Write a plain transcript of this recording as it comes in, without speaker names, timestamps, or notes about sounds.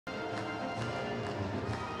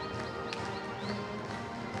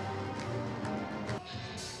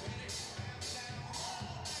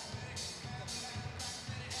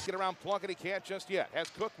get around Plunkett, he can't just yet. Has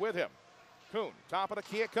Cook with him. Kuhn, top of the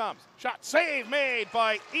key it comes. Shot save made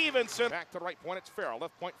by Evenson. Back to the right point, it's Farrell.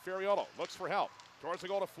 Left point, Ferriolo looks for help. Towards the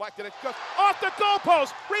goal, deflected. It goes off the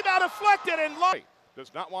goalpost. Rebound deflected and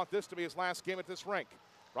does not want this to be his last game at this rink.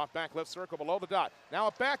 Brought back left circle below the dot. Now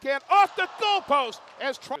a backhand off the goalpost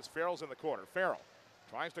as Farrell's in the corner. Farrell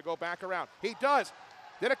tries to go back around. He does.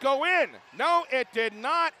 Did it go in? No, it did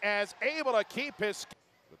not, as able to keep his.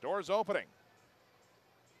 The door's opening.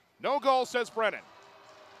 No goal, says Brennan.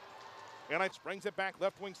 And it brings it back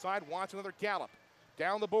left wing side, wants another gallop.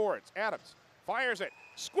 Down the boards, Adams fires it,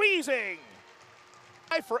 squeezing.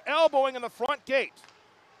 For elbowing in the front gate.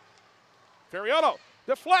 Ferriolo,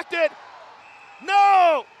 deflected.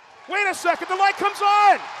 No! Wait a second, the light comes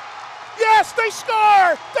on. Yes, they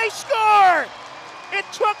score! They score! It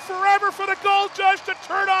took forever for the goal judge to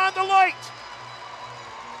turn on the light.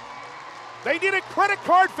 They needed credit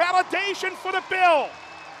card validation for the bill.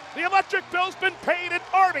 The electric bill's been paid and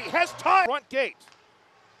Arby has time. Front gate.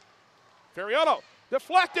 Ferriolo,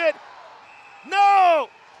 deflected. No!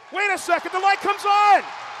 Wait a second, the light comes on.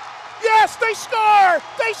 Yes, they score!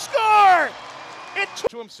 They score! It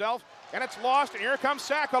took to himself, and it's lost, and here comes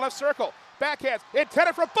Sacco, left circle. Backhands,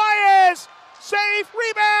 intended for Baez. Save,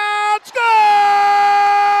 rebound, score!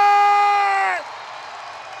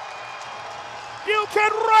 You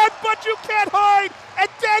can run, but you can't hide. And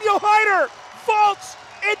Daniel Hyder vaults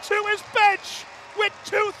into his bench with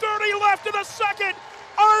 2:30 left in the second.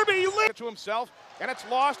 Arby leads to himself, and it's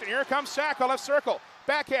lost, and here comes Sacco, left circle.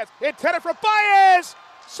 Backhands, intended for Baez.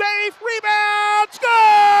 Save, rebound, score!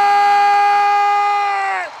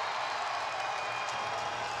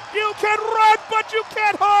 You can run, but you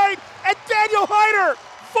can't hide. And Daniel Hyder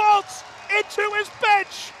vaults into his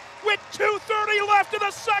bench with 2:30 left in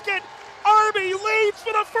the second. Arby leads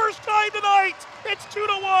for the first time tonight. It's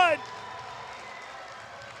 2-1.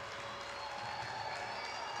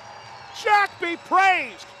 Jack be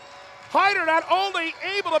praised. Hyder not only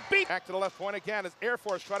able to beat. Back to the left point again as Air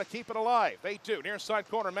Force try to keep it alive. They do. Near side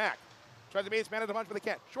corner, Mack tries to beat his man at the bunch, but they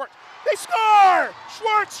can't. Schwartz, they score!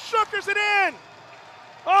 Schwartz shookers it in.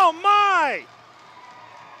 Oh my!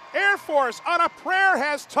 Air Force on a prayer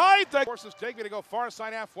has tied the. Forces Digby to go far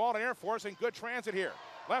side half wall, and Air Force in good transit here.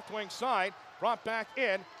 Left wing side, brought back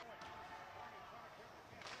in.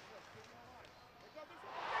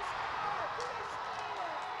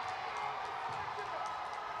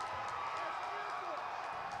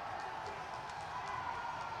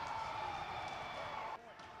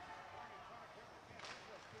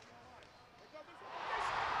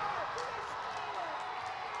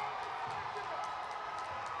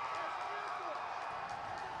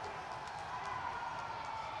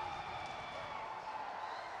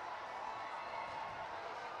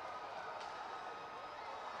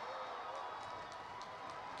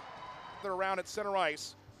 They're around at center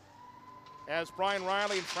ice as Brian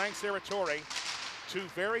Riley and Frank Serratore, two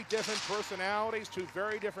very different personalities, two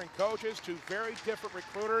very different coaches, two very different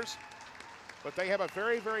recruiters, but they have a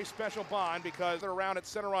very, very special bond because they're around at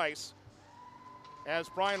center ice as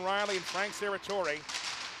Brian Riley and Frank Serratore,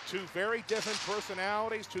 two very different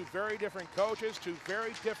personalities, two very different coaches, two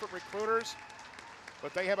very different recruiters,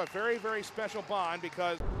 but they have a very, very special bond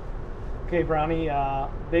because. Okay, Brownie,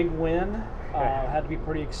 big win. Had to be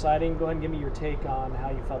pretty exciting. Go ahead and give me your take on how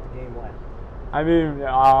you felt the game went. I mean,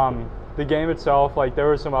 the game itself, like there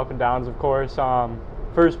were some up and downs, of course.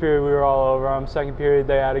 First period we were all over them. Second period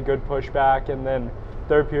they had a good pushback, and then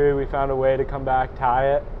third period we found a way to come back,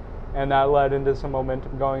 tie it, and that led into some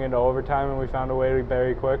momentum going into overtime, and we found a way to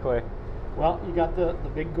very quickly. Well, you got the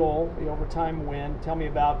big goal, the overtime win. Tell me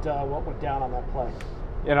about what went down on that play.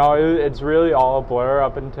 You know, it's really all a blur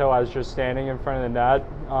up until I was just standing in front of the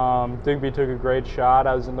net. Digby took a great shot.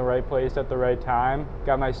 I was in the right place at the right time.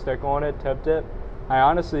 Got my stick on it, tipped it. I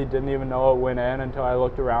honestly didn't even know it went in until I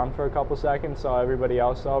looked around for a couple seconds, saw everybody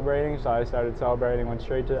else celebrating, so I started celebrating, went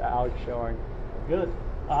straight to Alex Schilling. Good.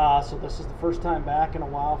 So this is the first time back in a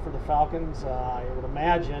while for the Falcons. I would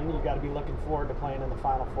imagine you got to be looking forward to playing in the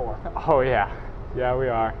Final Four. Oh yeah. Yeah, we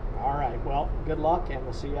are. All right. Well, good luck, and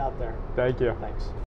we'll see you out there. Thank you. Thanks.